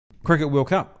Cricket World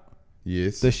Cup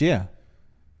Yes. this year.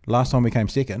 Last time we came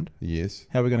second. Yes.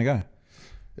 How are we going to go?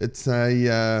 It's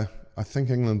I think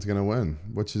England's going to win,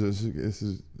 which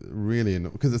is really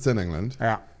because it's in England.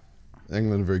 Yeah.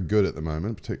 England are very good at the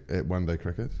moment, at one-day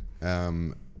cricket.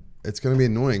 It's going to be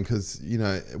annoying because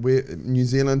New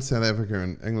Zealand, South Africa,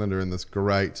 and England are in this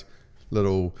great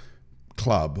little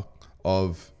club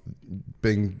of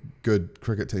being good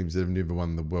cricket teams that have never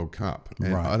won the World Cup,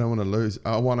 and I don't want to lose.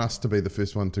 I want us to be the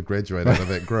first one to graduate out of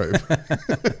that group.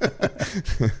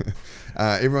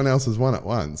 Everyone else has won it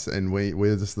once, and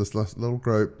we're just this little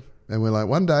group, and we're like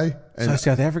one day. And So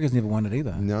South Africa's never won it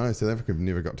either. No, South Africa have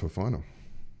never got to a final.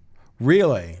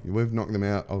 Really? We've knocked them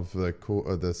out of the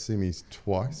semis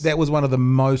twice. That was one of the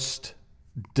most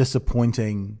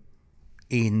disappointing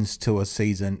ends to a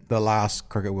season, the last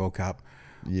Cricket World Cup,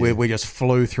 where we just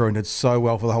flew through and did so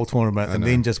well for the whole tournament, and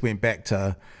then just went back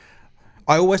to...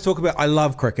 I always talk about, I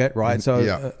love cricket, right?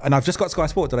 So, and I've just got Sky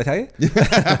Sport, did I tell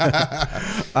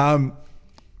you?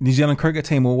 New Zealand cricket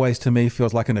team always, to me,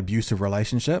 feels like an abusive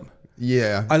relationship.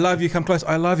 Yeah. I love you, come close.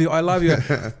 I love you, I love you.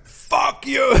 Fuck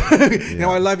you.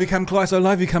 I love you, come close. I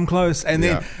love you, come close. And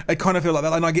then it kind of feels like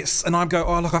that. And I go,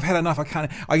 oh, look, I've had enough.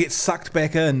 I get sucked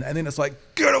back in. And then it's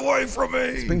like, get away from me.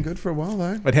 It's been good for a while,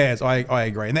 though. It has. I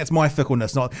agree. And that's my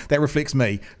fickleness. That reflects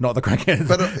me, not the cricket,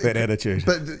 that attitude.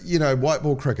 But, white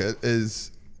ball cricket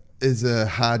is a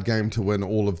hard game to win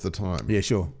all of the time. Yeah,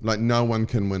 sure. Like, no one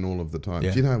can win all of the time.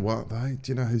 Yeah. Do you know what, though?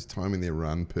 Do you know who's timing their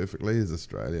run perfectly is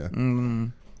Australia?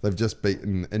 They've just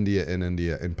beaten India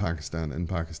and Pakistan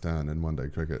in one-day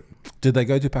cricket. Did they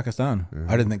go to Pakistan?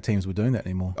 I didn't think teams were doing that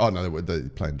anymore. Oh, no, they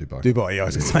play in Dubai. Dubai, I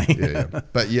was going to say. Yeah.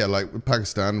 But, like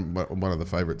Pakistan, one of the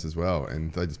favourites as well,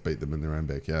 and they just beat them in their own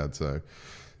backyard. So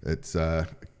it's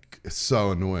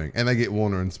so annoying. And they get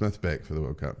Warner and Smith back for the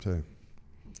World Cup too.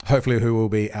 Hopefully who will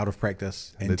be out of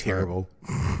practice and terrible.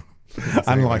 Exactly.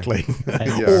 Unlikely.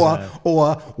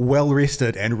 Or well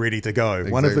rested and ready to go.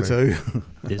 One of the two.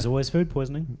 There's always food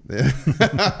poisoning.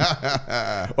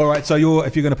 All right, so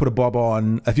if you're going to put a bob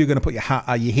on, if you're going to put your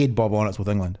head bob on, it's with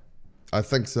England. I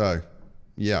think so.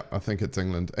 Yeah, I think it's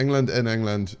England. England in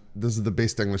England. This is the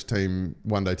best English team,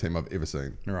 one-day team I've ever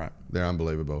seen. Right. They're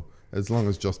unbelievable. As long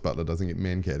as Josh Butler doesn't get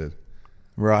man-catted.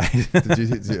 Right. Did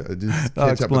you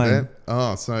catch up with that?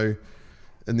 Oh, so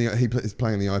he's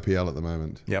playing in the IPL at the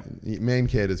moment. Yep.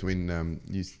 Man-cat is when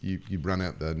you run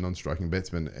out the non-striking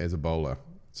batsman as a bowler.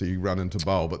 So you run into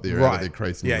bowl, but they're out of their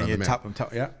crease and you run them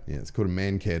out. Yeah, it's called a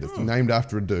man-cad. It's named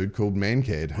after a dude called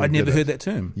Man-Cad. I'd never heard that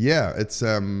term. Yeah, it's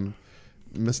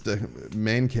Mr.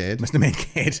 Man-Cad. Mr.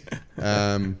 Man-Cad.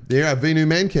 Venu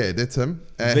Man-Cad, that's him.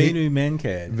 Venu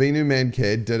Man-Cad. Venu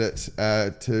Man-Cad did it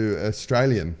to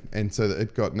Australian, and so that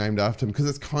it got named after him, because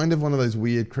it's kind of one of those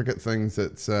weird cricket things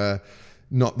that's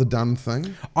not the done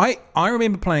thing. I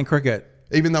remember playing cricket.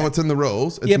 Even though it's in the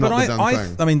rules, it's not the done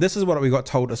thing. I mean, this is what we got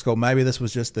told at school. Maybe this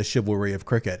was just the chivalry of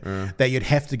cricket, that you'd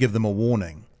have to give them a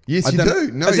warning. Yes, you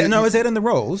do. No, is that in the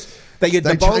rules? They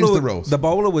changed the rules. The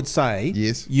bowler would say,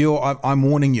 yes, I'm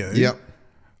warning you. Yep.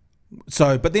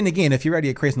 So, but then again, if you're out of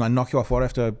your crease and I knock you off, why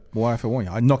have I warn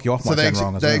you? I knock you off. So they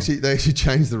actually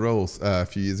changed the rules a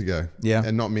few years ago. Yeah,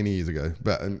 and not many years ago,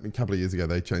 but a couple of years ago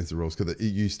they changed the rules because it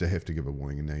used to have to give a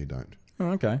warning, and now you don't.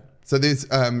 Oh, okay. So there's,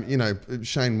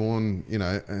 Shane Warne,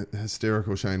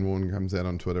 hysterical Shane Warne comes out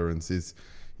on Twitter and says,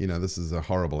 this is a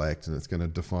horrible act and it's going to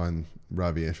define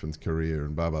Ravi Ashwin's career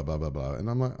and blah, blah, blah, blah, blah. And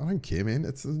I'm like, I don't care, man.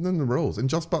 It's in the rules. And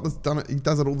Josh Butler's done it. He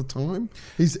does it all the time.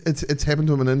 It's happened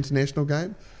to him in an international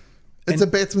game. It's a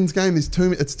batsman's game. It's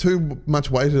too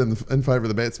much weighted in favour of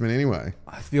the batsman anyway.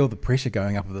 I feel the pressure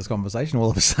going up with this conversation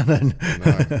all of a sudden.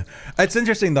 No. It's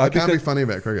interesting though. I can't be funny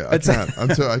about cricket. I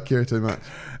can't. I care too much.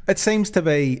 It seems to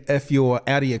be if you're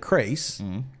out of your crease,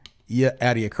 you're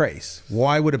out of your crease.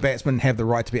 Why would a batsman have the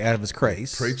right to be out of his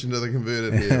crease? Preaching to the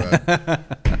converted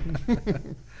here.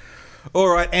 All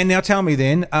right, and now tell me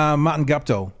then, Martin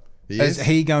Guptill. Yes. Is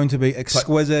he going to be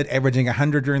exquisite, averaging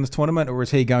 100 during this tournament, or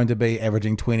is he going to be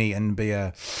averaging 20 and be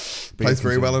a... Plays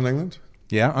very well in England.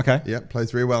 Yeah, okay. Yeah,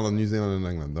 plays very well in New Zealand and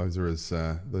England. Those are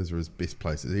his best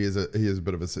places. He is a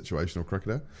bit of a situational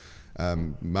cricketer.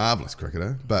 Marvellous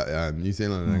cricketer, but New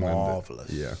Zealand and England... Marvellous.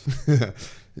 Yeah.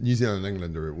 New Zealand and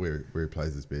England are where he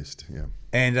plays his best, yeah.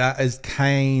 And is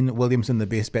Kane Williamson the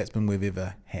best batsman we've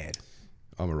ever had?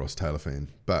 I'm a Ross Taylor fan,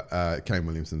 but Kane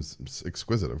Williamson's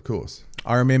exquisite, of course.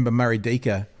 I remember Murray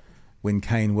Deaker when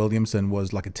Kane Williamson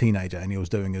was like a teenager and he was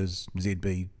doing his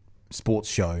ZB sports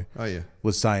show. Oh, yeah.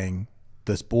 Was saying,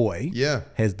 this boy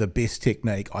has the best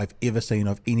technique I've ever seen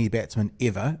of any batsman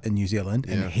ever in New Zealand,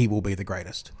 and he will be the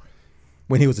greatest.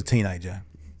 When he was a teenager.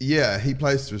 Yeah, he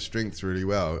plays to his strengths really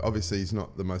well. Obviously, he's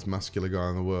not the most muscular guy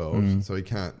in the world, so he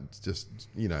can't just,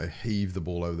 heave the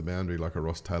ball over the boundary like a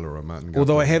Ross Taylor or a Martin Guptill.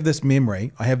 Although I have this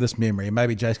memory, and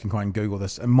maybe Jace can kind of Google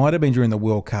this. It might have been during the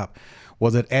World Cup.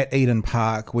 Was it at Eden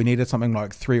Park? We needed something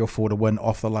like 3 or 4 to win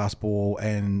off the last ball,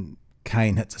 and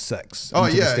Kane hits a 6. Oh,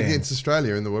 yeah, against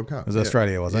Australia in the World Cup. It was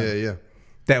Australia, was it? Yeah.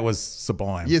 That was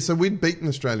sublime. Yeah, so we'd beaten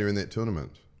Australia in that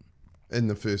tournament in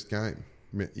the first game.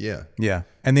 Yeah.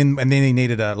 And then he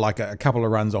needed a couple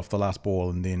of runs off the last ball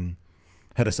and then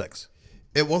hit a 6.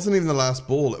 It wasn't even the last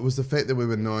ball. It was the fact that we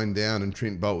were 9 down and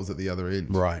Trent Bolt was at the other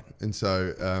end. Right. And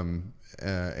so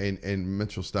and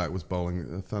Mitchell Starc was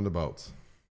bowling Thunderbolts.